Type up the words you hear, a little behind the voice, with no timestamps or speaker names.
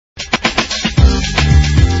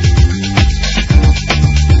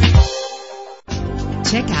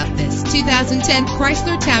out this 2010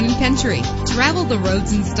 Chrysler Town & Country. Travel the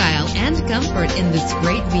roads in style and comfort in this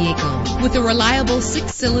great vehicle with a reliable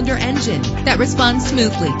 6-cylinder engine that responds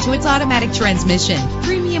smoothly to its automatic transmission.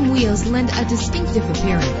 Premium wheels lend a distinctive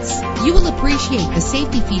appearance. You will appreciate the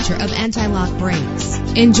safety feature of anti-lock brakes.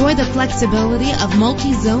 Enjoy the flexibility of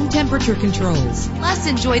multi-zone temperature controls. Plus,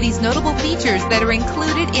 enjoy these notable features that are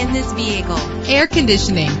included in this vehicle: air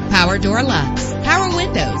conditioning, power door locks, power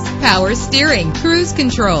windows, power steering, cruise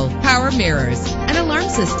control, power mirrors, an alarm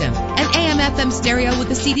system, an AM/FM stereo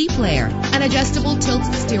with a CD player, an adjustable tilt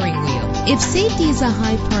steering wheel. If safety is a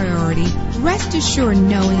high priority, rest assured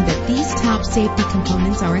knowing that these top safety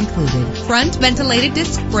components are included: front ventilated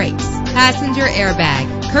disc brakes, passenger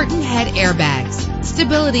airbag, curtain head airbags,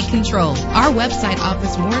 stability control. Our website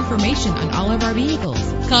offers more information on all of our vehicles.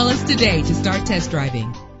 Call us today to start test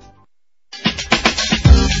driving.